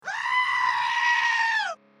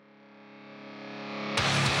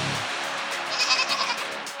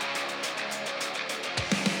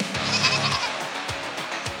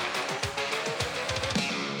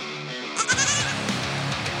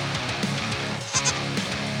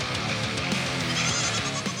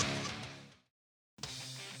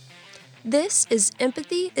This is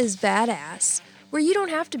Empathy is Badass, where you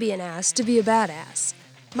don't have to be an ass to be a badass.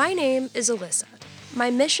 My name is Alyssa.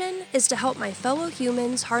 My mission is to help my fellow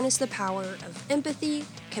humans harness the power of empathy,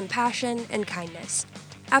 compassion, and kindness.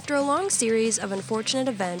 After a long series of unfortunate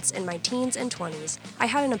events in my teens and 20s, I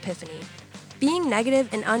had an epiphany. Being negative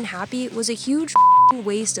and unhappy was a huge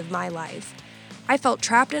waste of my life. I felt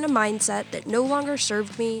trapped in a mindset that no longer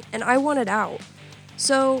served me, and I wanted out.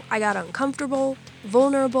 So I got uncomfortable,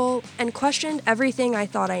 vulnerable, and questioned everything I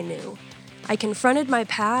thought I knew. I confronted my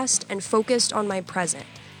past and focused on my present.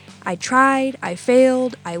 I tried, I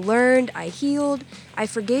failed, I learned, I healed, I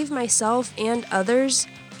forgave myself and others,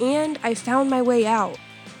 and I found my way out.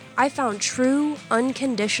 I found true,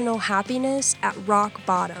 unconditional happiness at rock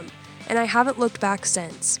bottom, and I haven't looked back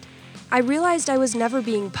since. I realized I was never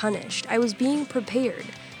being punished, I was being prepared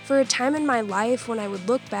for a time in my life when I would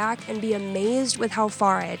look back and be amazed with how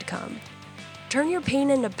far I had come. Turn your pain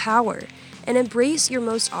into power and embrace your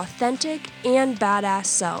most authentic and badass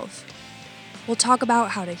self. We'll talk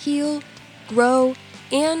about how to heal, grow,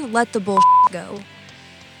 and let the bullshit go.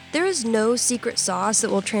 There is no secret sauce that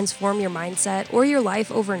will transform your mindset or your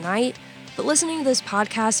life overnight, but listening to this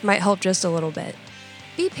podcast might help just a little bit.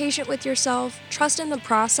 Be patient with yourself, trust in the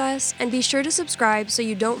process, and be sure to subscribe so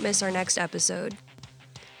you don't miss our next episode.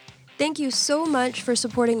 Thank you so much for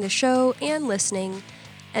supporting the show and listening.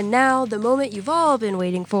 And now, the moment you've all been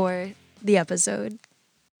waiting for, the episode.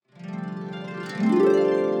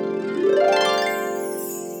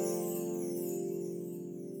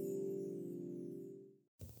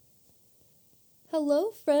 Hello,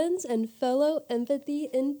 friends and fellow empathy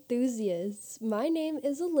enthusiasts. My name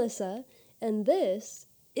is Alyssa, and this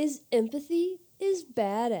is Empathy is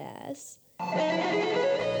Badass.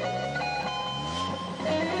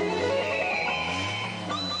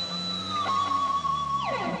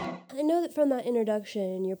 I know that from that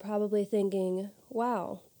introduction, you're probably thinking,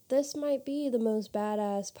 wow, this might be the most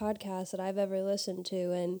badass podcast that I've ever listened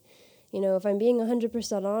to. And, if I'm being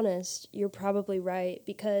 100% honest, you're probably right,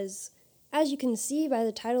 because as you can see by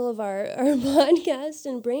the title of our podcast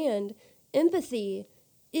and brand, empathy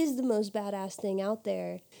is the most badass thing out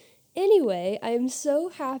there. Anyway, I'm so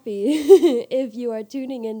happy if you are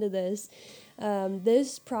tuning into this.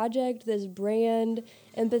 This project, this brand,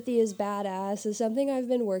 Empathy is Badass, is something I've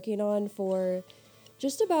been working on for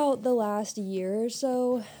just about the last year or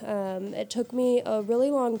so. It took me a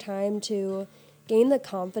really long time to gain the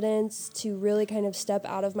confidence to really kind of step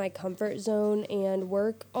out of my comfort zone and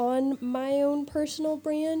work on my own personal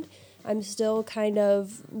brand. I'm still kind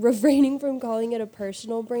of refraining from calling it a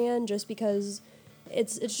personal brand just because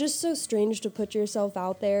it's just so strange to put yourself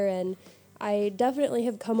out there, and I definitely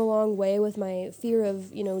have come a long way with my fear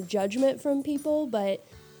of, judgment from people, but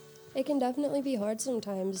it can definitely be hard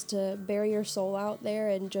sometimes to bare your soul out there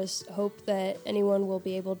and just hope that anyone will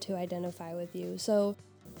be able to identify with you. So,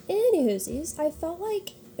 anywhoosies, I felt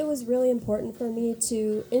like it was really important for me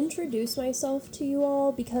to introduce myself to you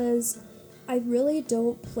all because I really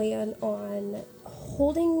don't plan on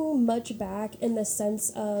holding much back in the sense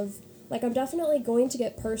of, I'm definitely going to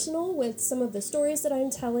get personal with some of the stories that I'm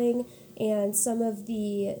telling and some of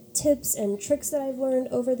the tips and tricks that I've learned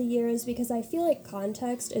over the years, because I feel like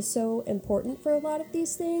context is so important for a lot of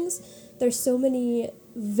these things. There's so many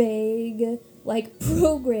vague,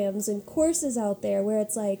 programs and courses out there where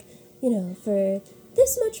it's for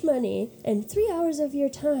this much money and 3 hours of your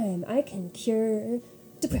time, I can cure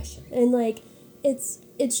depression. And,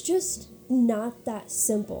 it's just not that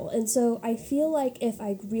simple. And so I feel like if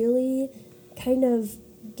I really kind of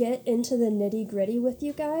get into the nitty-gritty with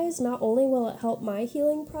you guys, not only will it help my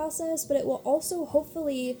healing process, but it will also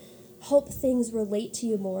hopefully help things relate to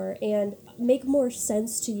you more and make more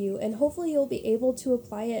sense to you, and hopefully you'll be able to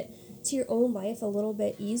apply it to your own life a little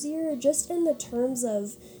bit easier, just in the terms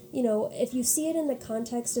of, if you see it in the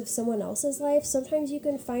context of someone else's life, sometimes you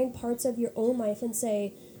can find parts of your own life and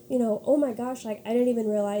say, oh my gosh, I didn't even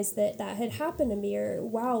realize that had happened to me, or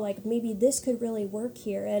wow, maybe this could really work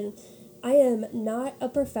here. And I am not a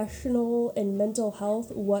professional in mental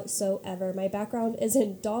health whatsoever. My background is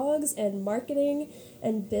in dogs and marketing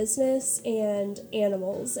and business and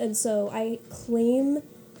animals. And so I claim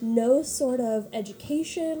no sort of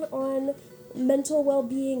education on mental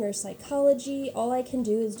well-being or psychology. All I can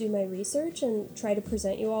do is do my research and try to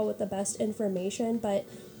present you all with the best information. But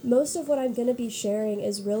most of what I'm going to be sharing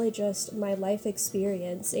is really just my life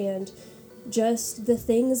experience and just the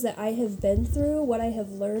things that I have been through, what I have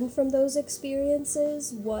learned from those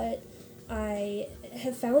experiences, what I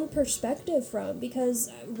have found perspective from, because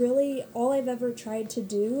really all I've ever tried to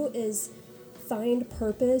do is find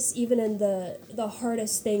purpose even in the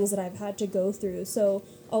hardest things that I've had to go through. So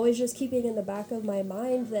always just keeping in the back of my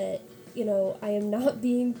mind that, I am not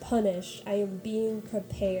being punished. I am being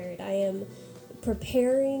prepared. I am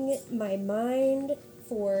preparing my mind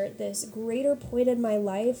for this greater point in my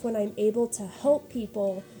life when I'm able to help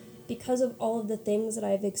people because of all of the things that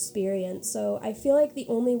I've experienced. So I feel like the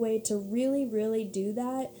only way to really, really do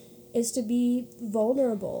that is to be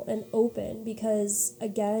vulnerable and open because,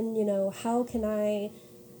 again, how can I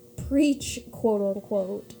preach, quote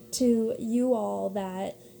unquote, to you all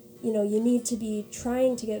that, you need to be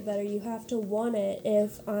trying to get better. You have to want it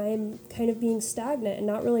if I'm kind of being stagnant and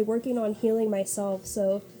not really working on healing myself.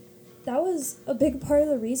 So that was a big part of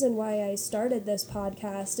the reason why I started this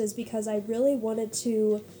podcast, is because I really wanted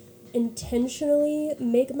to intentionally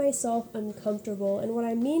make myself uncomfortable. And what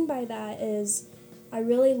I mean by that is I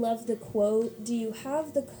really love the quote, "Do you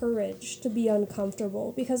have the courage to be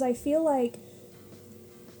uncomfortable?" Because I feel like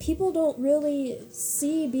people don't really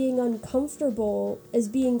see being uncomfortable as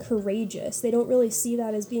being courageous. They don't really see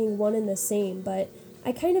that as being one and the same, but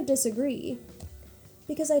I kind of disagree.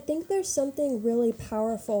 Because I think there's something really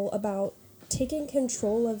powerful about taking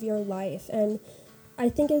control of your life, and I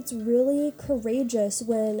think it's really courageous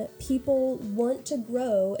when people want to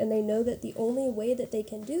grow and they know that the only way that they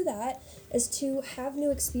can do that is to have new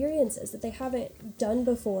experiences that they haven't done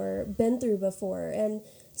before, been through before. And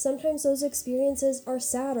sometimes those experiences are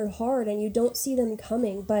sad or hard and you don't see them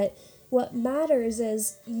coming, but what matters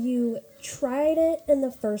is you tried it in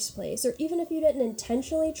the first place, or even if you didn't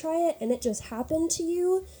intentionally try it and it just happened to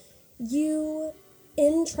you,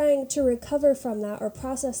 in trying to recover from that or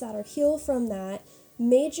process that or heal from that,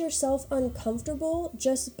 made yourself uncomfortable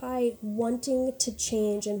just by wanting to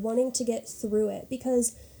change and wanting to get through it,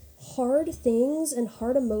 because hard things and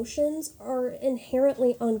hard emotions are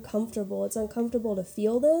inherently uncomfortable. It's uncomfortable to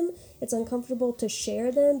feel them. It's uncomfortable to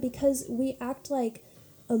share them because we act like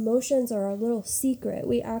emotions are a little secret.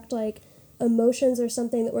 We act like emotions are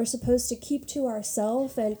something that we're supposed to keep to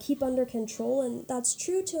ourselves and keep under control, and that's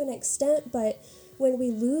true to an extent, but when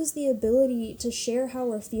we lose the ability to share how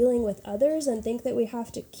we're feeling with others and think that we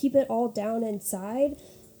have to keep it all down inside,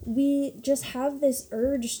 we just have this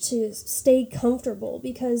urge to stay comfortable,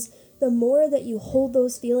 because the more that you hold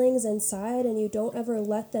those feelings inside and you don't ever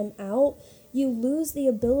let them out, you lose the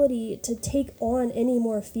ability to take on any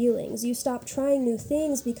more feelings. You stop trying new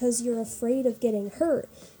things because you're afraid of getting hurt.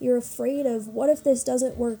 You're afraid of, what if this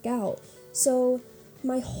doesn't work out? So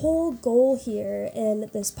my whole goal here in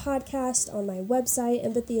this podcast, on my website,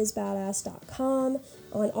 empathyisbadass.com,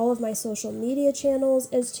 on all of my social media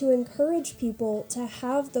channels, is to encourage people to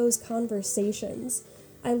have those conversations.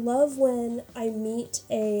 I love when I meet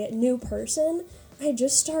a new person, I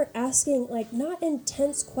just start asking, not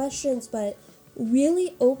intense questions, but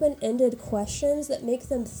really open-ended questions that make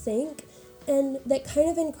them think and that kind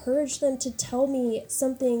of encourage them to tell me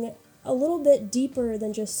something a little bit deeper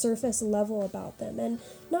than just surface level about them, and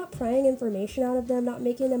not prying information out of them, not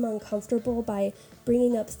making them uncomfortable by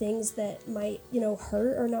bringing up things that might,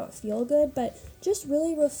 hurt or not feel good, but just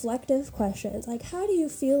really reflective questions. Like, how do you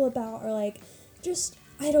feel about, or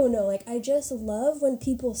I don't know, I just love when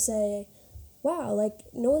people say, wow,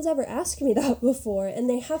 no one's ever asked me that before, and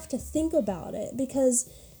they have to think about it, because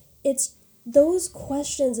it's those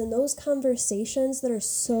questions and those conversations that are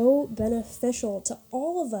so beneficial to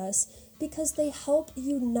all of us, because they help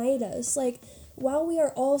unite us. While we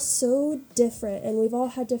are all so different and we've all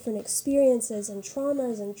had different experiences and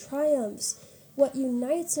traumas and triumphs, what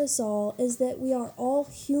unites us all is that we are all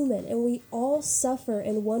human and we all suffer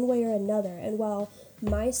in one way or another. And while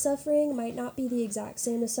my suffering might not be the exact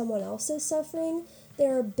same as someone else's suffering,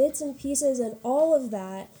 there are bits and pieces in all of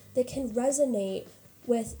that that can resonate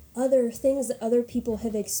with other things that other people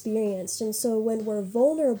have experienced. And so when we're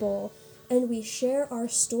vulnerable and we share our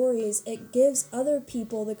stories, it gives other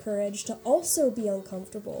people the courage to also be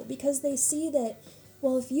uncomfortable, because they see that,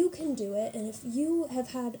 well, if you can do it, and if you have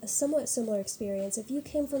had a somewhat similar experience, if you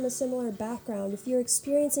came from a similar background, if you're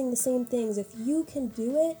experiencing the same things, if you can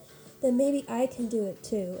do it, then maybe I can do it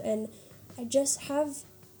too. And I just have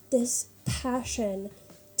this passion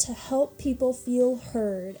to help people feel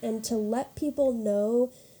heard and to let people know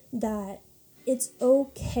that it's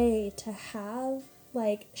okay to have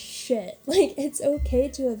shit. It's okay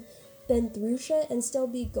to have been through shit and still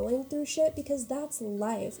be going through shit, because that's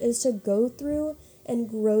life, is to go through and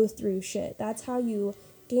grow through shit. That's how you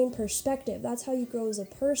gain perspective. That's how you grow as a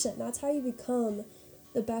person. That's how you become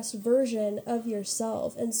the best version of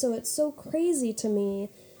yourself. And so it's so crazy to me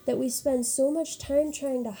that we spend so much time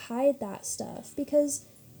trying to hide that stuff, because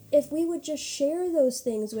if we would just share those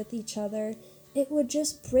things with each other, it would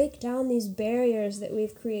just break down these barriers that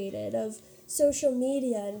we've created of social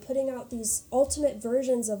media and putting out these ultimate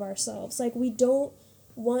versions of ourselves. Like, we don't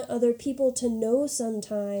want other people to know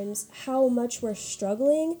sometimes how much we're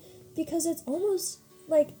struggling, because it's almost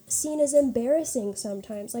like seen as embarrassing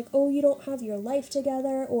sometimes. Like, oh, you don't have your life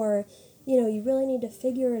together, or, you really need to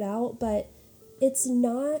figure it out. But it's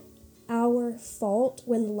not our fault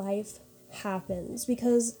when life happens,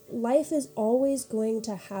 because life is always going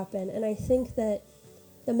to happen. And I think that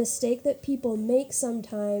the mistake that people make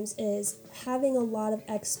sometimes is having a lot of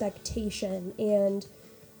expectation and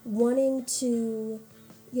wanting to,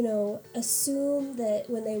 assume that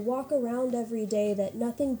when they walk around every day that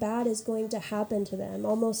nothing bad is going to happen to them,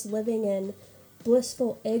 almost living in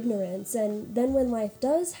blissful ignorance. And then when life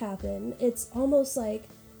does happen, it's almost like,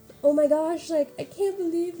 oh my gosh, like, I can't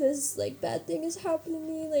believe this, like, bad thing is happening to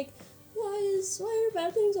me, like, why are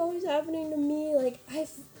bad things always happening to me? Like,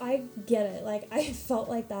 I get it. Like, I felt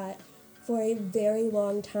like that for a very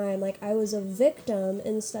long time. Like, I was a victim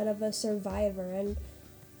instead of a survivor. And,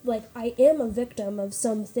 like, I am a victim of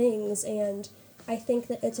some things, and I think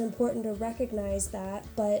that it's important to recognize that.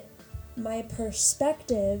 But my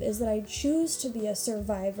perspective is that I choose to be a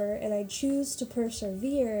survivor, and I choose to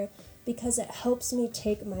persevere because it helps me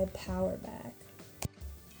take my power back.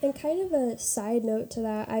 And kind of a side note to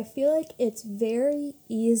that, I feel like it's very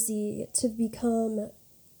easy to become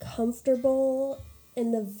comfortable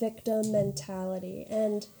in the victim mentality.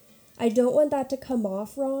 And I don't want that to come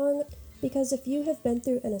off wrong, because if you have been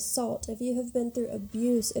through an assault, if you have been through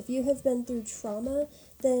abuse, if you have been through trauma,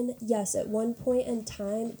 then yes, at one point in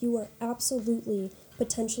time, you are absolutely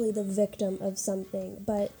potentially the victim of something.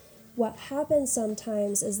 But what happens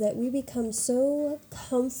sometimes is that we become so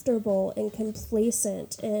comfortable and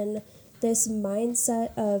complacent in this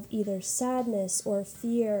mindset of either sadness or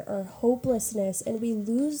fear or hopelessness, and we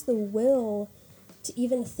lose the will to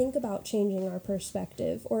even think about changing our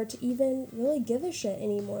perspective or to even really give a shit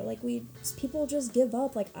anymore. Like, people just give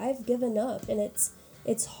up. Like, I've given up, and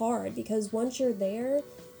it's hard, because once you're there,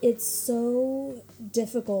 it's so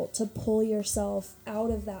difficult to pull yourself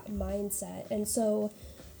out of that mindset. And so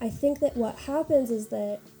I think that what happens is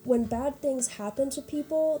that when bad things happen to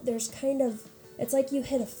people, it's like you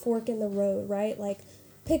hit a fork in the road, right? Like,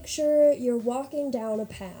 picture you're walking down a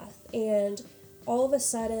path, and all of a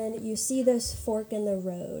sudden you see this fork in the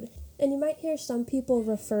road. And you might hear some people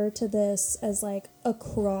refer to this as like a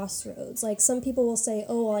crossroads. Like, some people will say,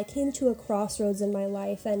 oh, well, I came to a crossroads in my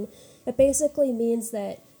life. And it basically means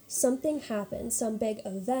that something happened, some big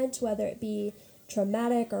event, whether it be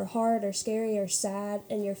traumatic or hard or scary or sad,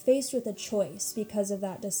 and you're faced with a choice because of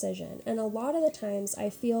that decision. And a lot of the times I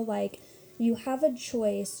feel like you have a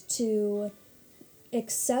choice to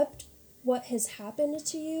accept what has happened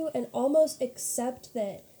to you and almost accept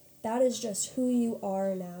that that is just who you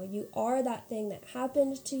are now. You are that thing that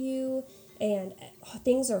happened to you, and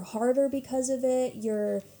things are harder because of it.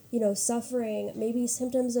 You're, suffering maybe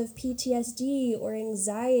symptoms of PTSD or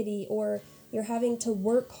anxiety, or you're having to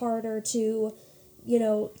work harder to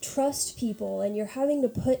trust people, and you're having to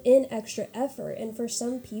put in extra effort. And for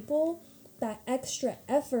some people, that extra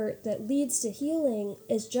effort that leads to healing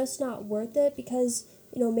is just not worth it, because,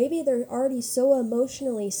 maybe they're already so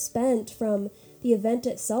emotionally spent from the event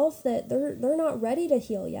itself that they're not ready to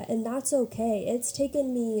heal yet. And that's okay. It's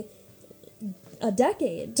taken me a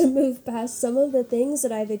decade to move past some of the things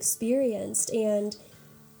that I've experienced, and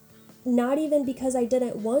not even because I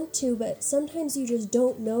didn't want to, but sometimes you just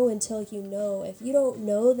don't know until you know. If you don't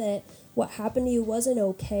know that what happened to you wasn't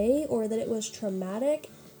okay, or that it was traumatic,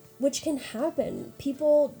 which can happen,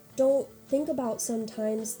 people don't think about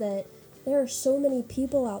sometimes that there are so many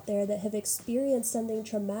people out there that have experienced something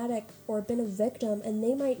traumatic or been a victim, and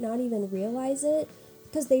they might not even realize it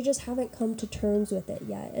because they just haven't come to terms with it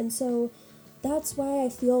yet. And so that's why I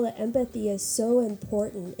feel that empathy is so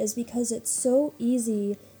important, is because it's so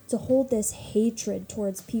easy to hold this hatred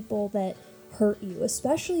towards people that hurt you,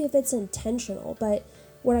 especially if it's intentional. But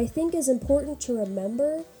what I think is important to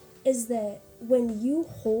remember is that when you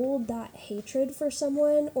hold that hatred for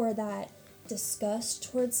someone, or that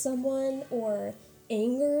disgust towards someone, or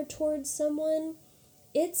anger towards someone,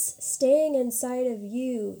 it's staying inside of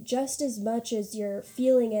you just as much as you're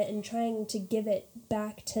feeling it and trying to give it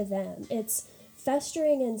back to them. It's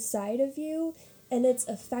festering inside of you, and it's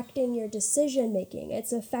affecting your decision making.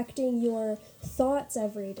 It's affecting your thoughts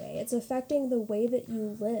every day. It's affecting the way that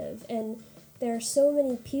you live. And there are so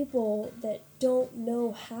many people that don't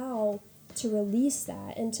know how to release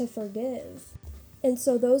that and to forgive. And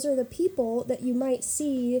so those are the people that you might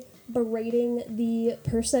see berating the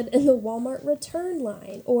person in the Walmart return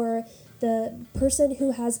line, or the person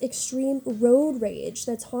who has extreme road rage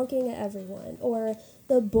that's honking at everyone, or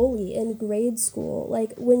the bully in grade school.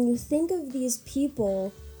 Like, when you think of these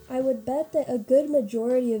people, I would bet that a good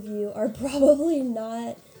majority of you are probably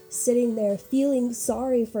not sitting there feeling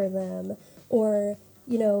sorry for them or,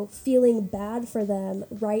 feeling bad for them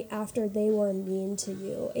right after they were mean to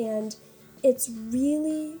you. And it's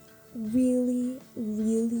really, really,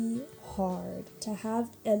 really hard to have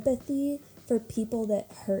empathy for people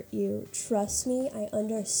that hurt you. Trust me, I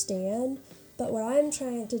understand. But what I'm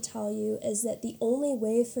trying to tell you is that the only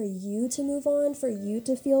way for you to move on, for you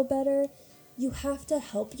to feel better, you have to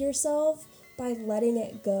help yourself by letting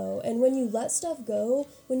it go. And when you let stuff go,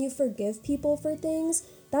 when you forgive people for things,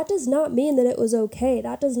 that does not mean that it was okay.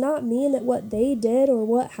 That does not mean that what they did or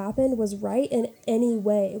what happened was right in any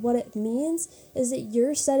way. What it means is that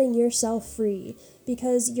you're setting yourself free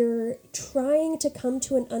because you're trying to come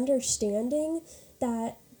to an understanding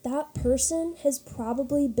that that person has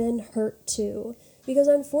probably been hurt too. Because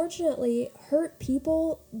unfortunately, hurt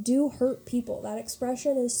people do hurt people. That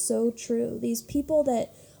expression is so true. These people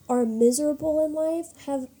that are miserable in life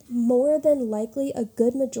have more than likely, a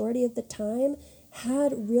good majority of the time,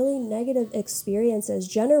 had really negative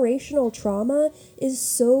experiences. Generational trauma is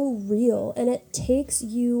so real, and it takes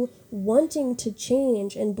you wanting to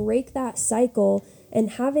change and break that cycle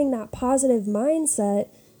and having that positive mindset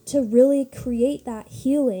to really create that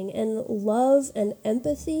healing and love and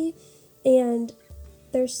empathy. And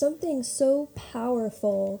there's something so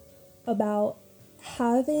powerful about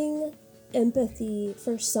having empathy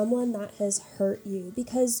for someone that has hurt you,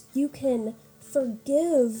 because you can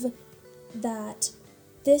forgive that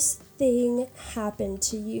this thing happened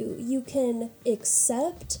to you. You can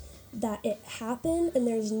accept that it happened and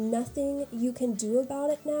there's nothing you can do about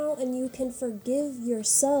it now, and you can forgive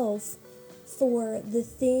yourself for the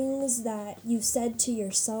things that you said to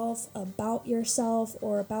yourself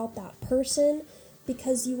or about that person,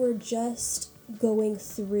 because you were just going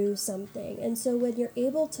through something. And so when you're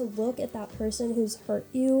able to look at that person who's hurt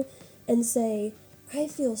you and say, I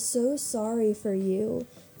feel so sorry for you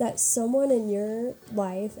that someone in your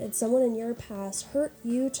life and someone in your past hurt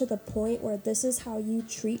you to the point where this is how you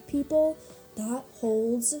treat people, that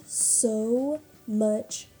holds so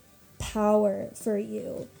much power for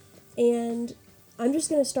you. And I'm just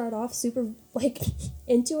going to start off super,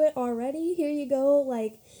 into it already. Here you go.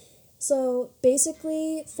 So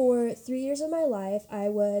basically, for 3 years of my life, I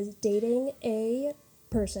was dating a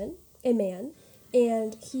man,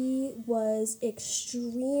 and he was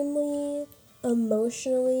extremely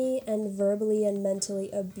emotionally and verbally and mentally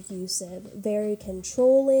abusive, very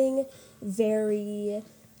controlling, very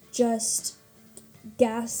just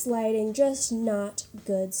gaslighting, just not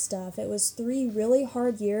good stuff. It was 3 really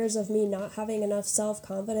hard years of me not having enough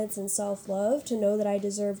self-confidence and self-love to know that I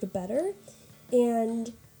deserved better.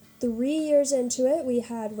 And 3 years into it, we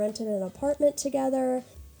had rented an apartment together,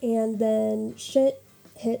 and then shit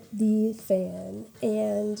hit the fan,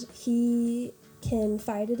 and he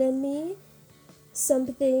confided in me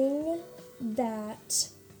something that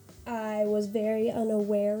I was very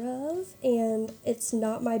unaware of, and it's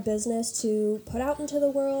not my business to put out into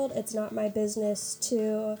the world. It's just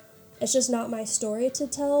not my story to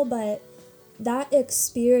tell, but that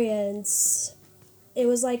experience, it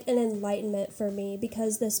was like an enlightenment for me,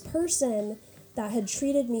 because this person that had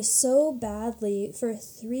treated me so badly for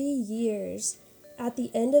 3 years, at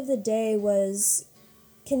the end of the day was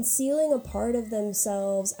concealing a part of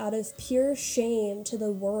themselves out of pure shame to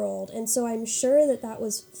the world. And so I'm sure that that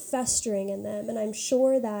was festering in them, and I'm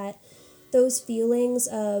sure that those feelings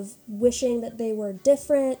of wishing that they were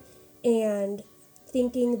different and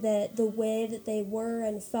thinking that the way that they were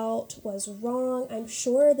and felt was wrong, I'm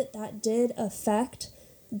sure that that did affect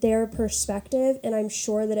their perspective, and I'm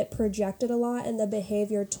sure that it projected a lot in the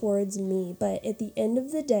behavior towards me. But at the end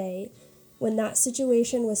of the day, when that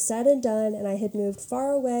situation was said and done and I had moved far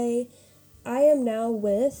away, I am now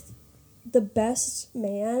with the best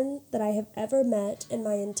man that I have ever met in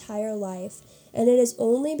my entire life. And it is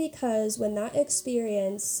only because when that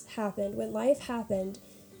experience happened, when life happened,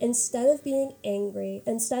 instead of being angry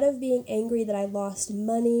that I lost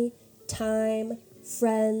money, time,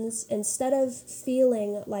 friends, instead of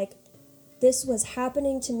feeling like this was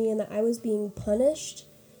happening to me and that I was being punished,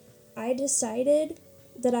 I decided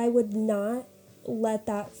that I would not let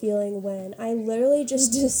that feeling win. I literally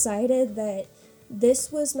just decided that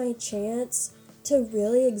this was my chance to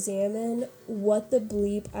really examine what the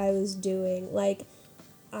bleep I was doing.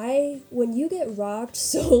 When you get rocked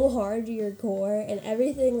so hard to your core and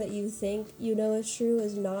everything that you think you know is true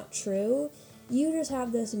is not true, you just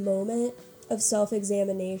have this moment of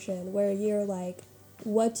self-examination where you're like,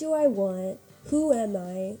 what do I want? Who am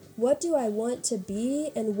I? What do I want to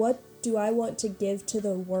be? And what do I want to give to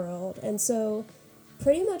the world? And so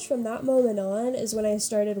pretty much from that moment on is when I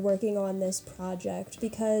started working on this project,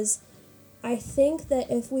 because I think that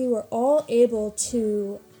if we were all able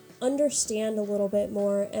to understand a little bit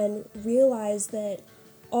more and realize that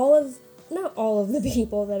not all of the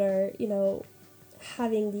people that are,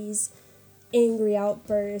 having these angry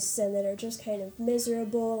outbursts and that are just kind of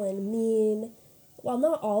miserable and mean, while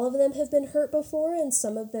not all of them have been hurt before and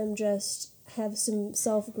some of them just have some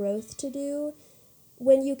self-growth to do,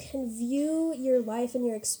 when you can view your life and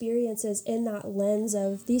your experiences in that lens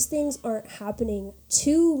of these things aren't happening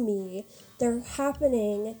to me, they're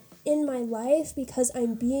happening in my life because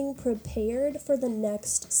I'm being prepared for the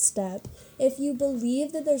next step. If you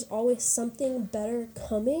believe that there's always something better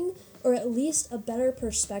coming, or at least a better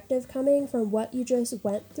perspective coming from what you just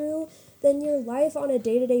went through, then your life on a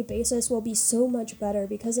day-to-day basis will be so much better,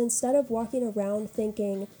 because instead of walking around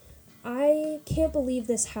thinking, I can't believe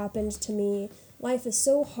this happened to me, life is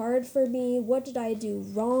so hard for me, what did I do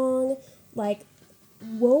wrong,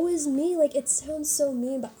 woe is me, it sounds so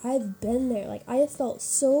mean, but I've been there, I have felt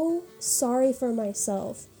so sorry for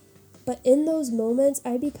myself, but in those moments,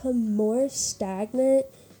 I become more stagnant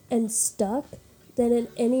and stuck than in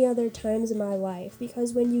any other times in my life,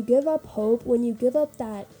 because when you give up hope, when you give up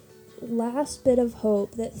that last bit of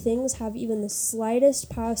hope that things have even the slightest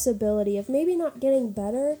possibility of maybe not getting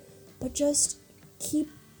better, but just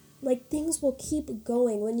things will keep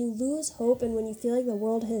going. When you lose hope and when you feel like the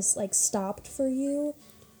world has stopped for you,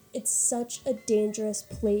 it's such a dangerous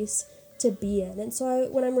place to be in. And so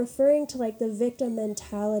when I'm referring to the victim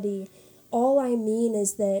mentality, all I mean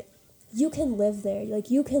is that you can live there.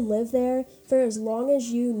 You can live there for as long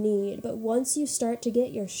as you need. But once you start to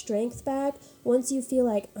get your strength back, once you feel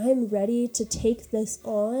like I'm ready to take this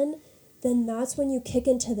on, then that's when you kick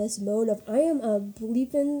into this mode of I am a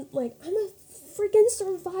bleeping, I'm a freaking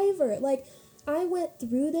survivor. I went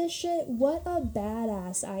through this shit. What a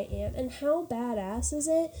badass I am. And how badass is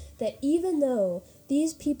it that even though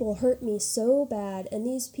these people hurt me so bad and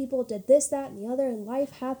these people did this, that, and the other, and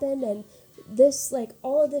life happened, and this,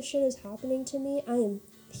 all of this shit is happening to me, I am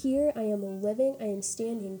here, I am living, I am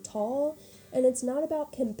standing tall, and it's not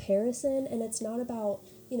about comparison, and it's not about,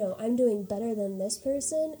 I'm doing better than this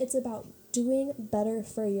person, it's about doing better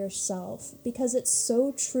for yourself, because it's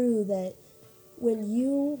so true that when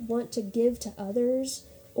you want to give to others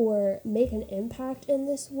or make an impact in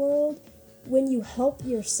this world, when you help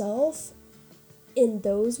yourself in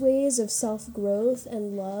those ways of self-growth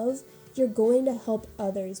and love, you're going to help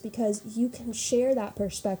others, because you can share that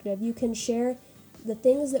perspective. You can share the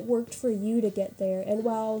things that worked for you to get there. And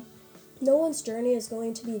while no one's journey is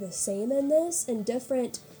going to be the same in this, and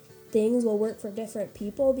different things will work for different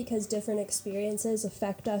people because different experiences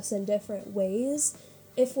affect us in different ways,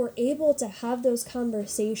 if we're able to have those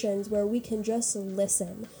conversations where we can just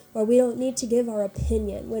listen, or we don't need to give our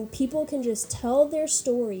opinion, when people can just tell their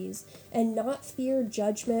stories and not fear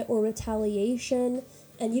judgment or retaliation,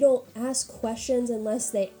 and you don't ask questions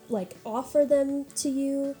unless they offer them to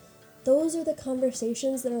you, those are the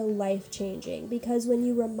conversations that are life-changing, because when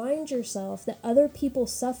you remind yourself that other people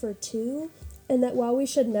suffer too, and that while we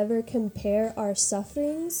should never compare our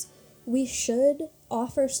sufferings, we should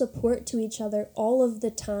offer support to each other all of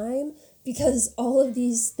the time, because all of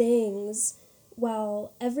these things,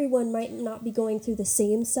 while everyone might not be going through the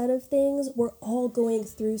same set of things, we're all going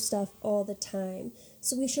through stuff all the time.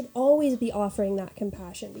 So we should always be offering that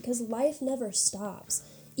compassion, because life never stops.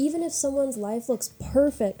 Even if someone's life looks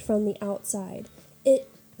perfect from the outside,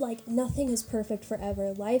 nothing is perfect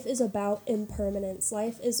forever. Life is about impermanence.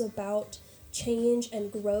 Life is about change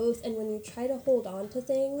and growth, and when you try to hold on to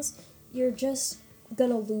things, you're just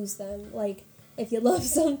gonna lose them. If you love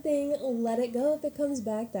something, let it go. If it comes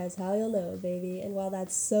back, that's how you'll know, baby. And while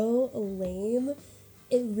that's so lame,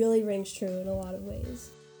 it really rings true in a lot of ways.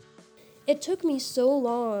 It took me so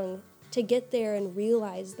long to get there and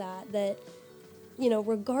realize that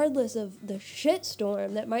regardless of the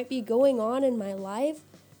shitstorm that might be going on in my life,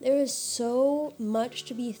 there is so much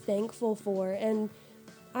to be thankful for. And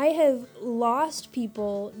I have lost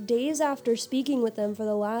people days after speaking with them for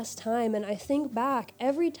the last time, and I think back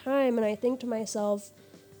every time and I think to myself,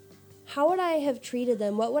 how would I have treated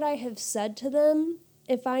them? What would I have said to them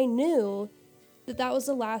if I knew that was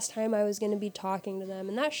the last time I was going to be talking to them?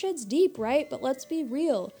 And that shit's deep, right? But let's be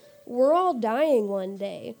real. We're all dying one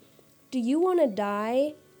day. Do you want to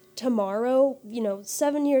die tomorrow,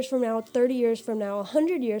 7 years from now, 30 years from now,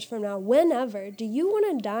 100 years from now, whenever? Do you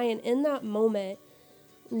want to die and in that moment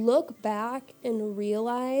look back and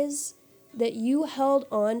realize that you held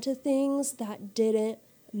on to things that didn't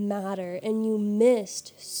matter, and you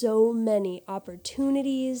missed so many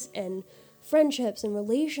opportunities and friendships and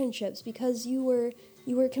relationships because you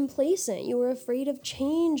were complacent, you were afraid of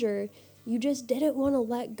change, or you just didn't want to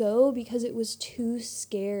let go because it was too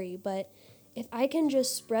scary. But if I can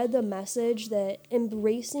just spread the message that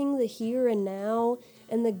embracing the here and now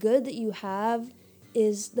and the good that you have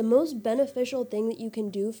is the most beneficial thing that you can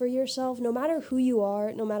do for yourself, no matter who you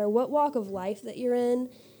are, no matter what walk of life that you're in,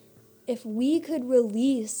 if we could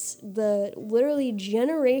release the literally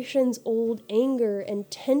generations old anger and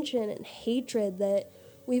tension and hatred that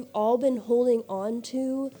we've all been holding on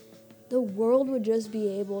to, the world would just be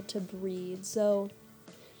able to breathe. So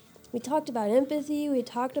we talked about empathy, we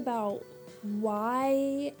talked about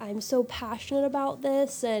why I'm so passionate about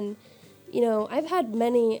this, and I've had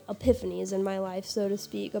many epiphanies in my life, so to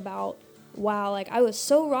speak, about wow, like I was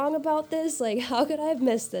so wrong about this, like how could I have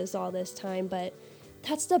missed this all this time? But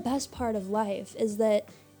that's the best part of life, is that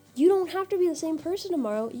you don't have to be the same person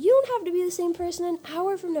tomorrow. You don't have to be the same person an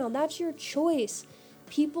hour from now. That's your choice.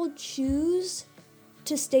 People choose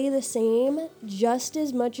to stay the same just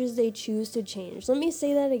as much as they choose to change. Let me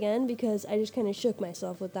say that again because I just kind of shook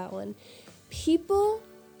myself with that one. People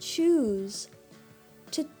choose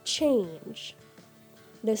to change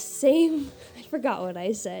the same, I forgot what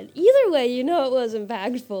I said. Either way, it was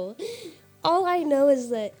impactful. All I know is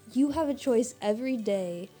that you have a choice every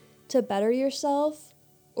day to better yourself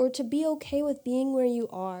or to be okay with being where you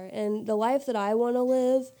are. And the life that I want to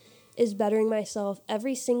live is bettering myself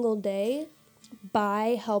every single day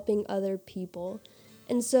by helping other people.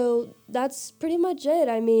 And so that's pretty much it.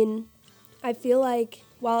 I mean, I feel like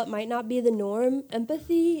while it might not be the norm,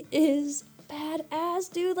 empathy is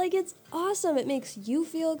badass, dude. Like, it's awesome. It makes you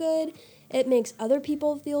feel good. It makes other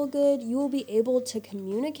people feel good. You will be able to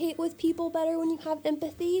communicate with people better when you have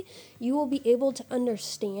empathy. You will be able to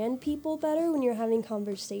understand people better when you're having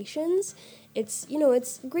conversations. It's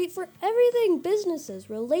great for everything. Businesses,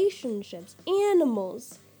 relationships,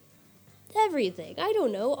 animals, everything. I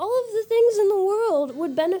don't know. All of the things in the world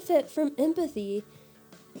would benefit from empathy.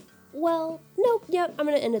 Well, nope, yep, I'm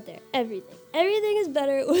going to end it there. Everything. Everything is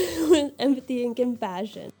better with empathy and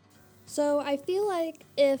compassion. So I feel like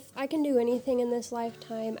if I can do anything in this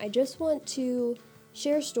lifetime, I just want to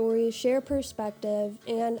share stories, share perspective,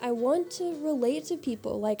 and I want to relate to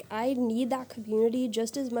people. Like, I need that community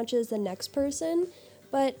just as much as the next person,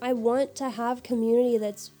 but I want to have community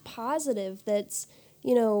that's positive, that's,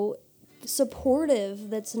 supportive,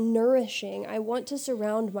 that's nourishing. I want to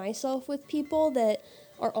surround myself with people that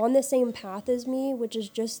are on the same path as me, which is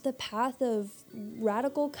just the path of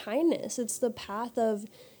radical kindness. It's the path of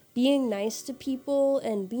being nice to people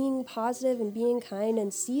and being positive and being kind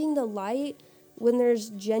and seeing the light when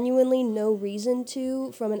there's genuinely no reason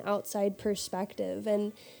to from an outside perspective.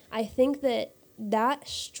 And I think that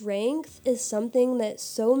strength is something that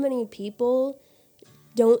so many people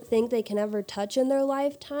don't think they can ever touch in their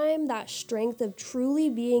lifetime. That strength of truly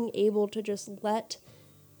being able to just let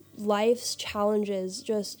life's challenges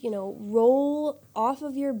just, roll off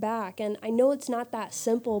of your back. And I know it's not that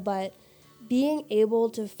simple, but being able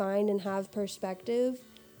to find and have perspective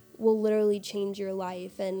will literally change your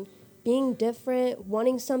life. And being different,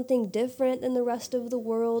 wanting something different than the rest of the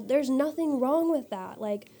world, there's nothing wrong with that.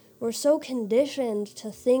 Like, we're so conditioned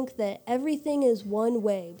to think that everything is one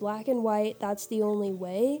way, black and white, that's the only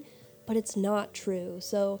way, but it's not true.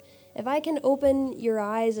 So if I can open your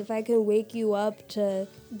eyes, if I can wake you up to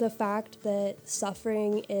the fact that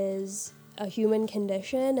suffering is a human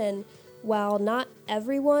condition, and while not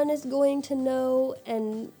everyone is going to know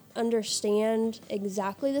and understand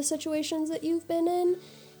exactly the situations that you've been in,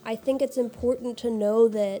 I think it's important to know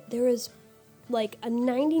that there is like a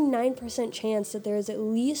 99% chance that there is at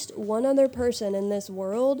least one other person in this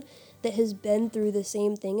world that has been through the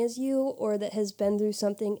same thing as you, or that has been through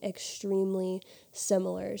something extremely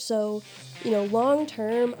similar. So, long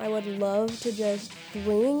term, I would love to just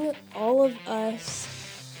bring all of us,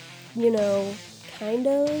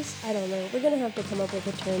 kindos, I don't know, we're going to have to come up with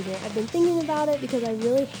a term here. I've been thinking about it because I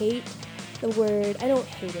really hate the word, I don't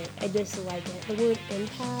hate it, I dislike it. The word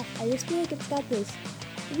empath, I just feel like it's got this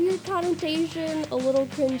weird connotation, a little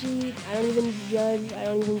cringy. I don't even judge, I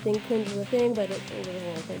don't even think cringe is a thing, but it's a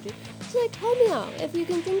little cringy. So help me out. If you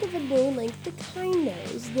can think of a name like the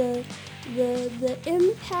kindos, the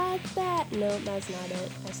empath no, that's not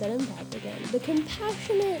it. I said empath again. The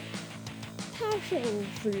compassionate passion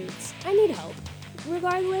fruits. I need help.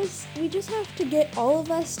 Regardless, we just have to get all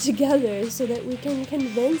of us together so that we can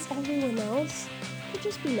convince everyone else to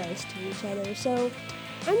just be nice to each other. So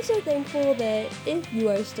I'm so thankful that if you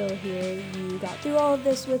are still here, you got through all of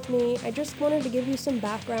this with me. I just wanted to give you some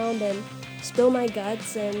background and spill my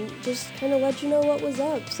guts and just kind of let you know what was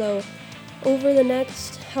up. So over the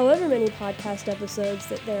next however many podcast episodes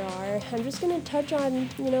that there are, I'm just going to touch on,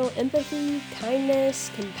 empathy,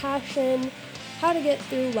 kindness, compassion, how to get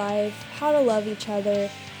through life, how to love each other,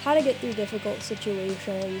 how to get through difficult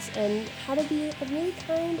situations, and how to be a really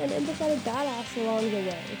kind and empathetic badass along the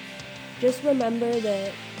way. Just remember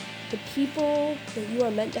that the people that you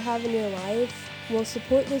are meant to have in your life will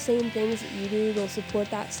support the same things that you do. They'll support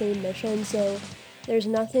that same mission. So there's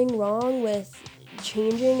nothing wrong with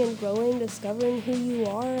changing and growing, discovering who you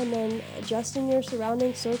are, and then adjusting your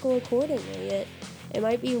surrounding circle accordingly. It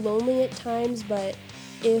might be lonely at times, but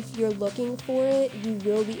if you're looking for it, you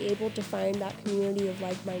will be able to find that community of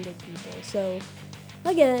like-minded people. So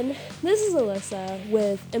again, this is Alyssa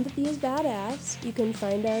with Empathy is Badass. You can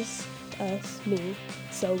find me,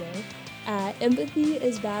 solo, at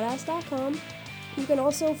empathyisbadass.com. You can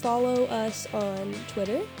also follow us on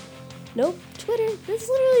Twitter. Nope, Twitter. This is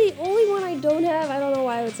literally the only one I don't have. I don't know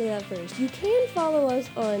why I would say that first. You can follow us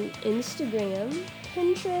on Instagram,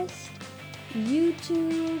 Pinterest,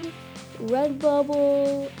 YouTube,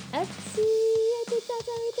 Redbubble, Etsy, I think that's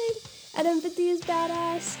everything, at Empathy is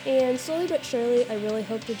Badass, and slowly but surely I really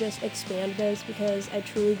hope to just expand this because I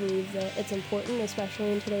truly believe that it's important,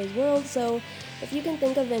 especially in today's world. So if you can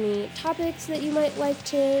think of any topics that you might like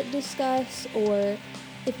to discuss, or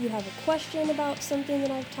if you have a question about something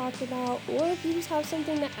that I've talked about, or if you just have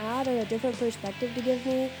something to add or a different perspective to give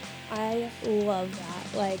me, I love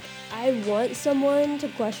that. Like, I want someone to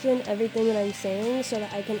question everything that I'm saying so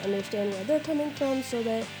that I can understand where they're coming from so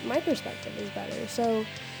that my perspective is better. So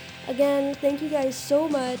again, thank you guys so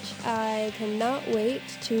much. I cannot wait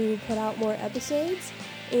to put out more episodes,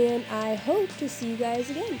 and I hope to see you guys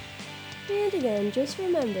again. And again, just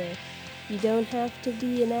remember, you don't have to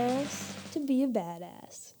be an ass to be a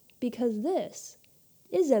badass, because this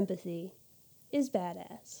is Empathy is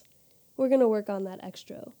Badass. We're going to work on that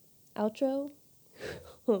outro.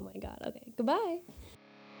 Oh my god, okay, goodbye.